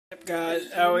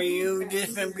guys? How are you?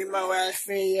 This will be my last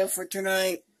video for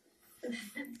tonight.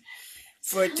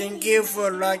 Thank you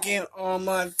for liking all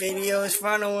my videos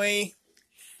finally.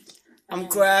 I'm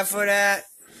glad for that.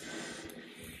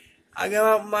 I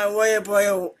got my way to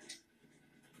play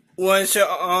once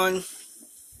on.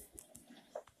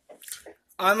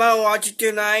 I might watch it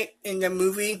tonight in the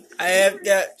movie. I have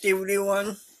that DVD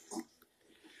one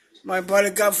my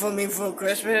brother got for me for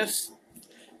Christmas.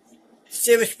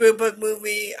 Steven Spielberg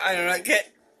movie. I like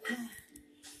it.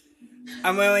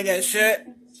 I'm wearing that shirt.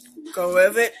 Go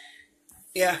with it.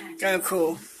 Yeah, kind of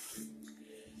cool.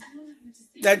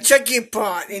 The Chucky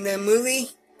part in the movie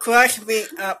cracks me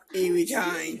up every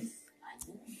time.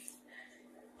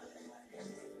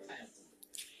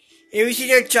 If you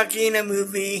see the Chucky in the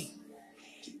movie,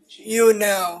 you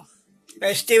know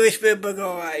that Steven Spielberg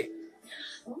alright.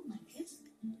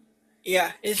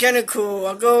 Yeah, it's kind of cool.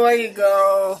 I'll go where you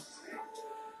go.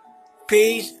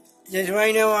 Peace. Just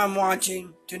right now I'm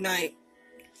watching tonight.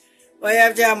 Right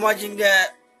after I'm watching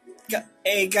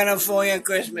a California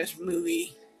Christmas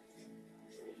movie.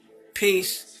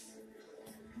 Peace.